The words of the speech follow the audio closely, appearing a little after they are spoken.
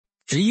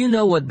Do you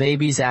know what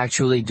babies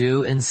actually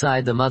do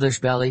inside the mother's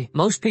belly?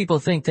 Most people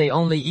think they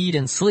only eat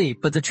and sleep,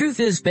 but the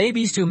truth is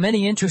babies do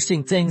many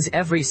interesting things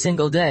every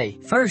single day.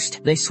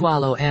 First, they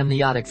swallow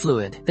amniotic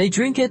fluid. They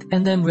drink it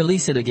and then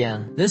release it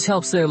again. This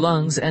helps their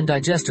lungs and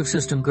digestive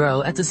system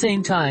grow. At the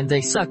same time,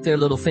 they suck their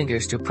little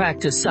fingers to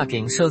practice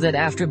sucking so that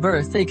after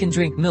birth they can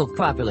drink milk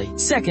properly.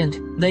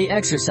 Second, they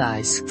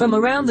exercise. From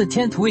around the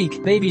 10th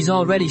week, babies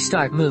already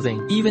start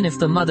moving, even if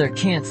the mother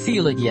can't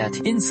feel it yet.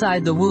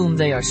 Inside the womb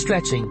they are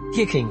stretching,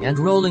 kicking,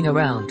 and rolling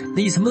around.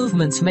 These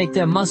movements make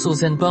their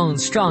muscles and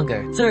bones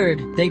stronger.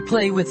 Third, they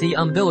play with the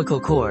umbilical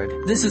cord.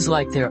 This is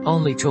like their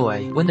only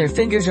toy. When their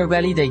fingers are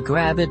ready, they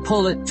grab it,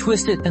 pull it,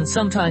 twist it, and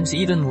sometimes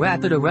even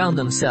wrap it around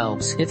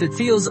themselves. If it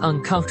feels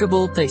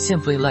uncomfortable, they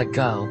simply let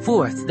go.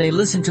 Fourth, they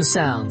listen to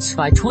sounds.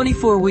 By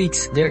 24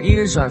 weeks, their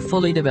ears are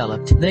fully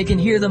developed. They can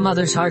hear the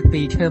mother's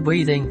heartbeat, her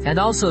breathing, and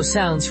also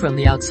sounds from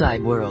the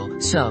outside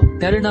world. So,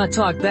 better not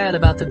talk bad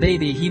about the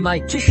baby, he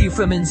might kiss you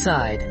from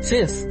inside.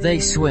 Fifth, they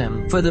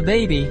swim. For the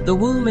baby, the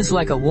womb is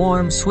like a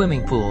warm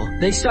swimming pool.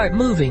 They start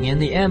moving in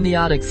the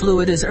amniotic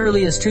fluid as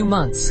early as 2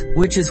 months,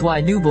 which is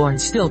why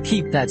newborns still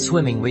keep that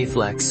swimming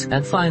reflex.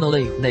 And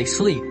finally, they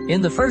sleep.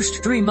 In the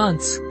first 3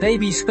 months,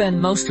 babies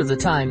spend most of the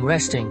time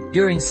resting.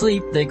 During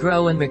sleep, they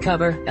grow and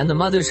recover, and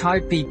the mother's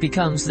heartbeat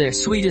becomes their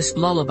sweetest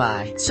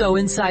lullaby. So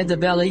inside the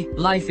belly,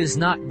 life is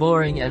not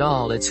boring at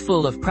all. It's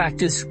full of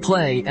practice,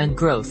 play, and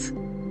growth.